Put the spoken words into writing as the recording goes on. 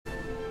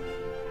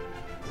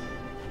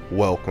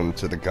Welcome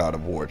to the God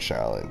of War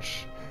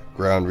Challenge.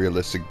 Ground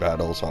realistic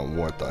battles on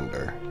War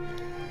Thunder.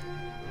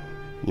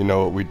 You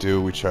know what we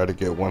do, we try to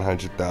get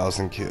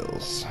 100,000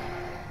 kills.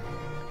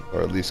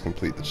 Or at least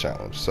complete the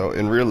challenge. So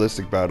in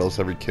realistic battles,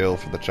 every kill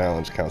for the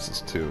challenge counts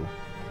as 2.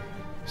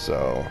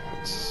 So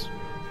it's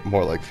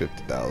more like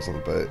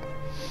 50,000, but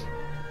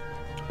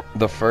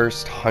the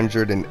first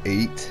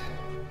 108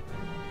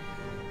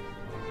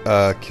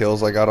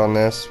 kills I got on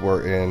this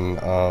were in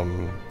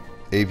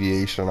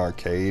Aviation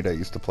Arcade. I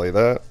used to play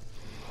that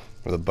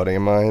with a buddy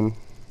of mine,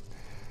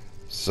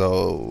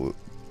 so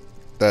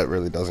that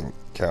really doesn't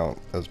count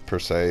as per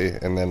se.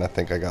 And then I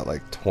think I got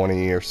like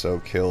 20 or so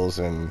kills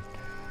in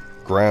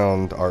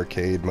Ground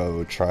Arcade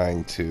mode,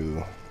 trying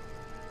to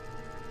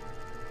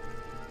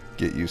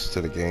get used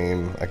to the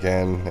game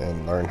again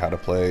and learn how to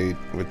play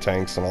with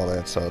tanks and all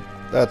that. So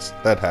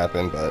that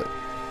happened, but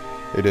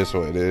it is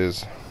what it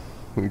is.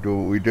 We do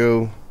what we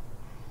do.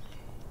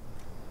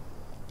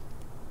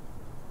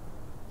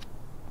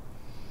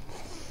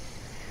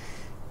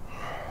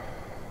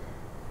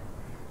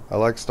 I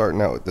like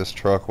starting out with this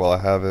truck while I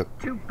have it.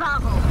 To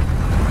battle.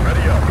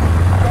 Ready up.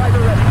 Driver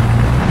ready.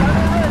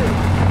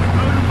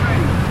 Driver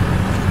ready.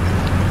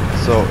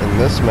 So in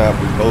this map,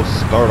 we both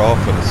start off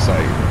at a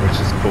site,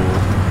 which is cool.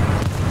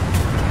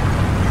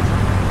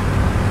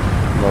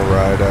 I'm gonna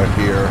ride out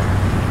here,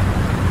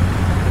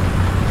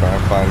 try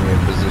and find me a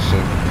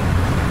position.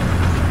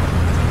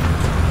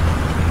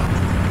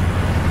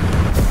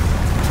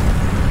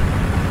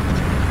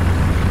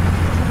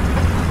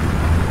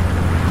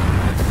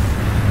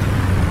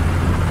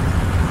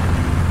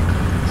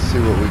 See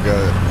what we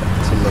got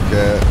to look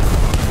at.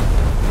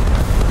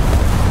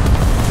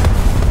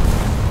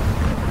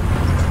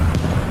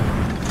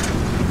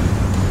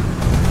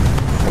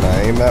 Can I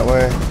aim that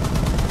way?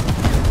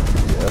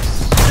 Yes.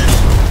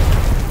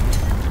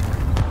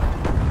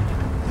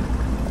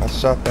 I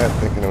shot that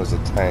thinking it was a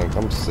tank.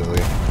 I'm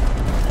silly.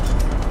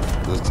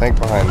 There's a tank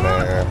behind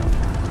there.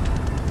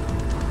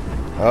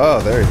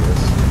 Oh, there he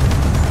is.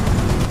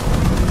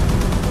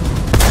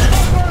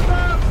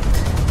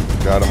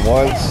 Got him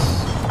once.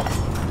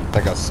 I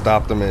think I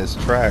stopped him in his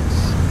tracks.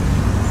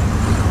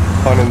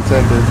 Pun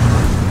intended.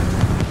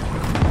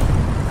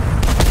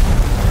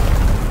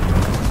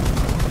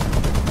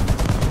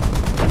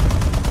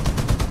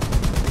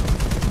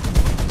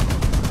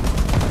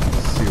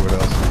 Let's see what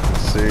else we can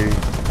see.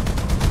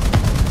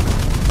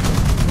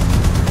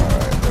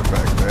 Alright, they're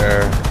back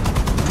there.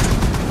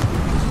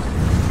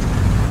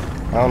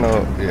 I don't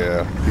know.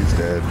 Yeah, he's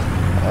dead. I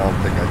don't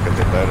think I could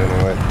hit that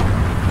anyway.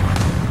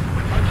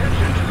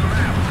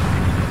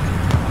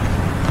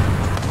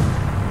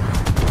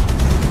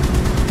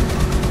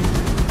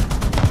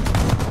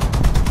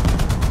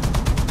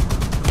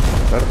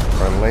 Is that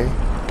friendly?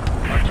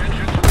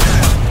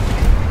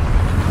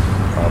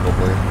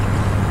 Probably.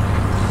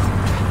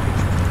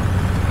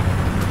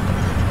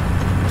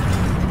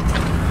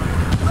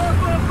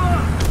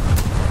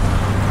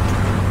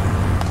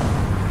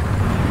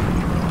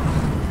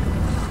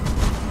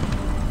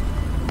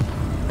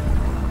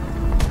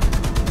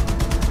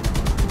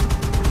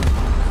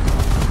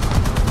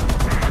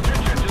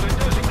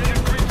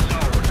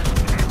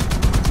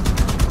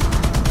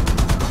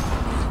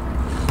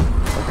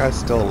 That guy's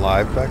still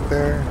alive back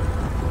there?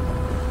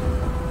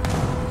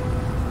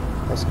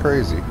 That's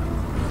crazy.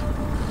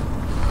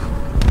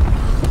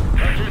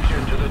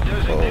 Attention to the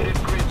designated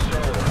grid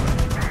zone.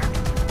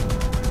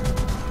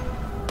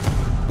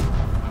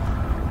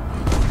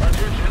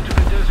 Attention to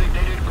the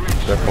designated grid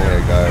zone. Definitely a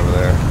guy over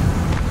there.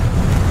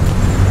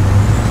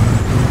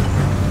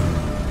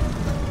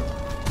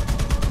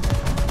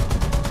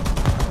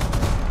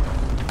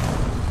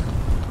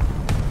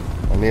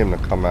 I need him to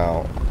come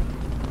out.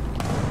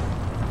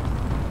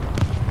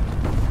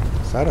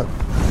 Is that a...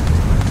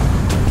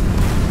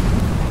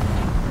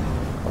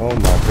 Oh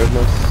my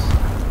goodness.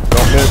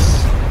 Don't miss.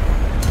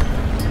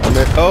 I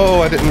missed.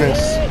 Oh, I didn't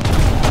miss.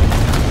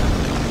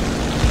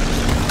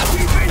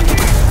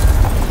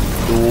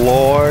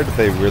 Lord,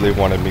 they really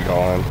wanted me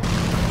gone.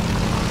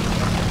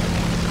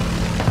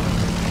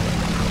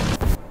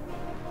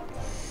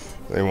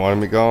 They wanted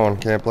me gone.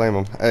 Can't blame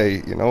them.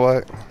 Hey, you know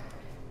what?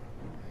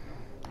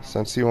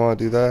 Since you want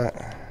to do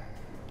that,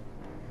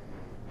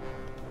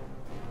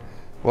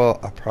 well,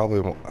 I probably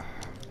won't.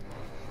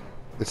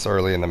 It's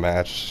early in the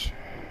match.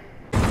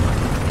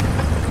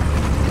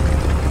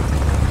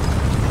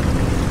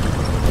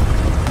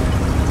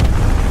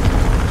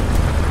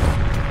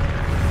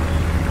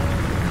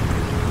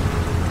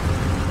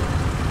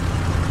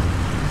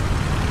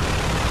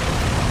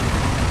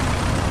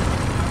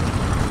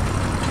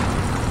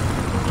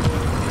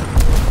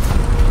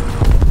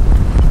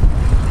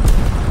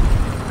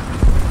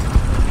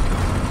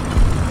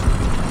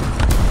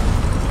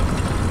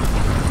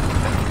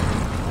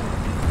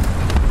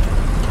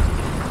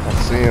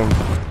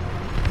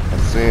 I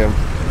see him.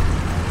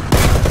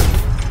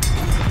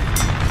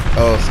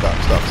 Oh,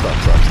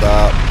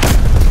 stop.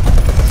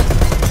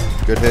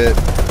 Good hit.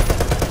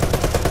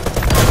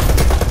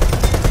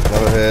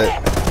 Another hit.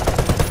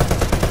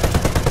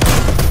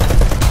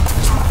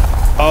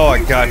 Oh,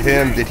 I got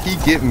him. Did he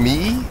get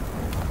me?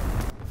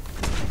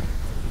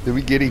 Did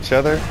we get each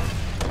other?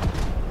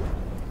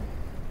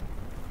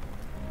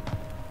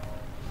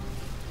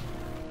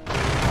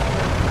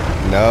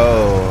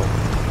 No.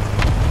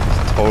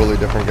 It's a totally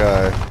different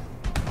guy.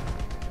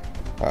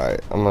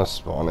 Alright, I'm gonna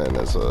spawn in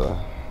as a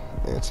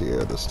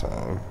anti-air this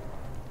time.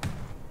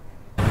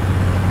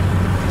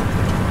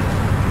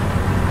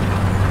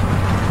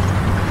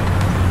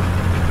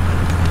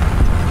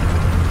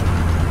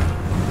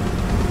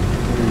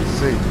 What do you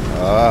see?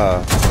 Ah.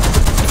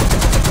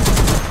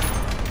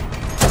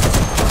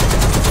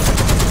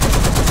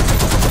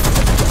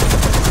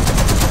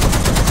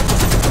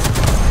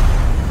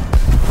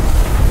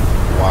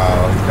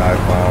 Wow, guy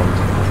bombed.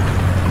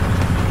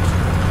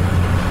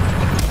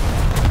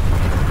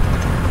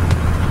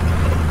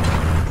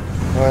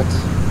 What?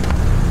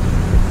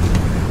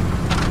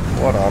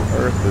 What on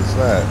earth is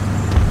that?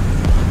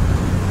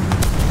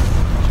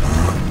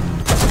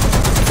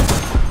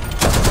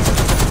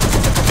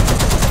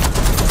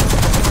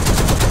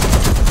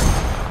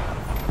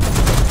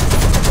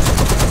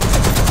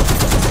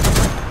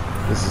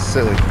 This is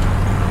silly.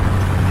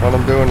 What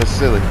I'm doing is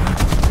silly.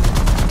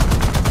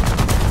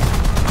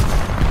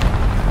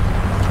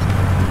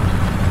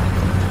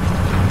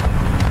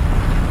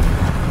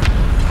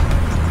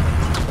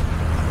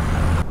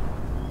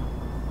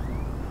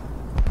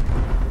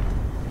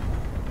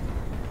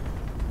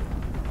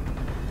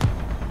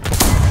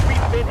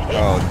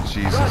 Oh,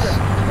 Jesus.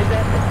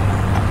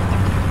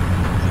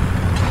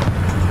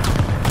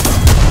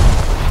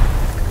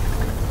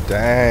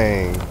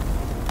 Dang.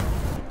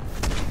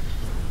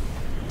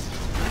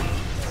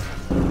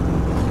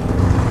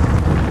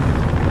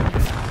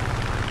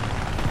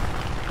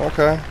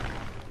 Okay.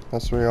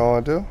 That's what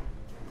y'all do?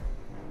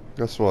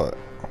 Guess what?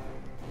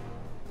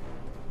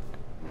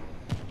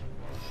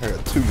 I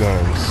got 2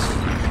 guns.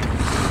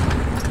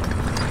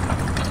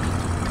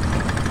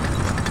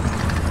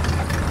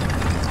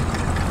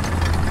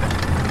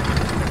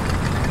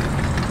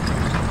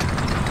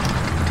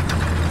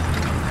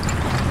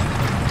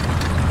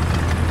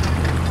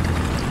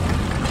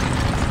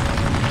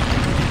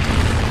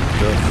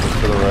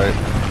 To the right.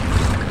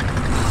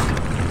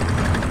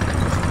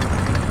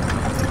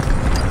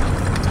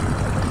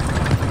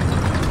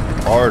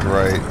 Hard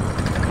right.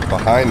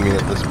 Behind me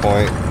at this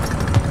point.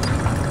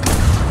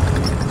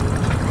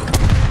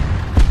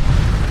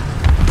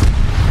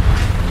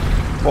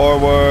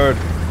 Forward.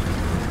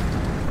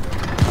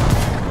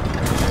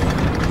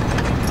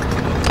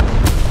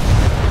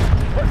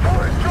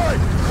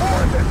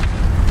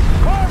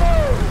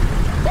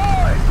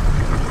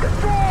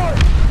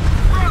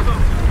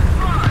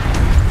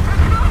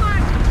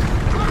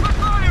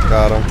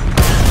 Got him.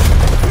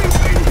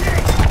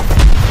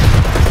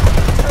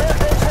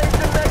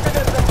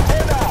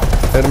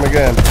 Hit him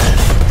again.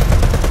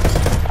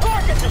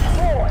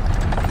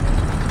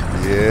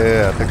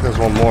 Yeah, I think there's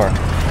one more.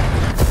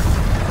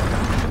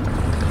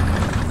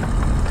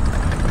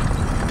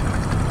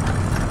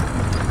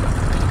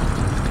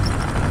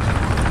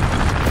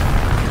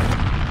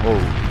 Oh.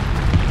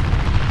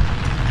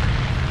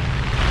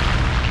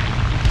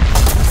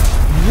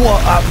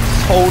 What? I'm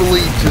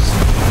totally just...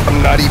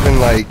 I'm not even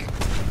like...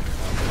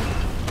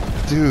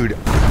 Dude, I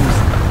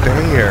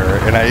was there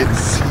and I didn't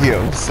see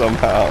him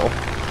somehow.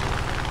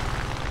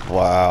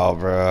 Wow,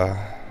 bruh.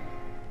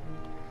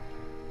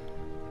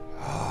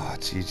 Oh,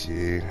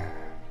 GG.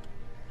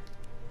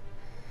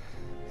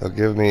 They'll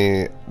give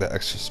me the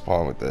extra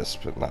spawn with this,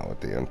 but not with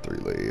the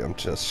M3 Lee. I'm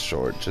just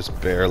short, just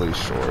barely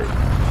short.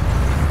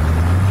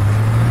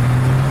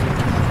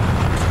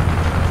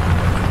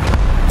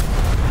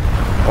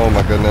 Oh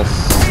my goodness.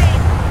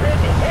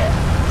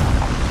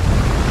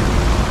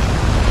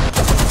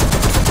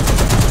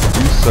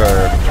 You,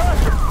 sir,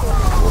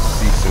 will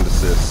cease and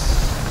desist.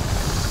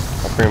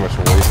 I pretty much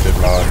wasted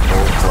my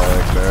gold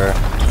flag there.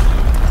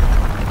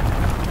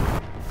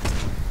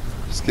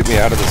 Just get me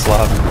out of this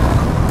lobby.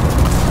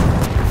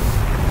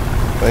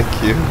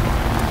 Thank you.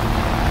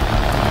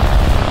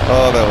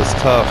 Oh, that was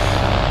tough.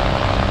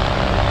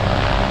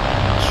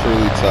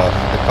 Truly tough.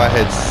 If I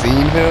had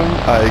seen him,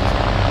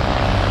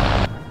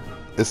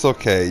 it's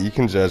okay. You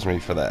can judge me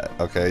for that.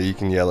 Okay, you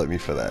can yell at me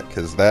for that,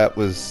 because that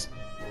was,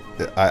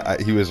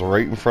 he was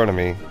right in front of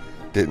me.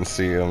 Didn't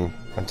see him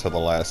until the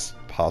last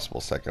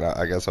possible second.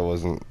 I guess I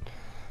wasn't.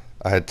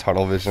 I had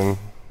tunnel vision.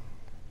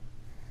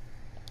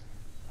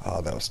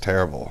 Oh, that was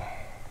terrible.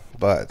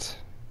 But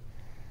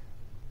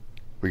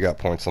we got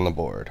points on the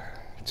board.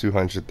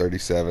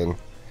 237.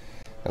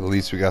 At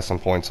least we got some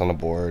points on the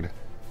board.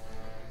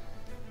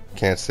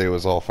 Can't say it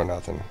was all for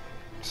nothing.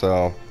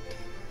 So,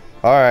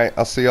 alright,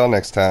 I'll see y'all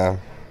next time.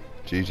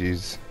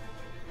 GG's.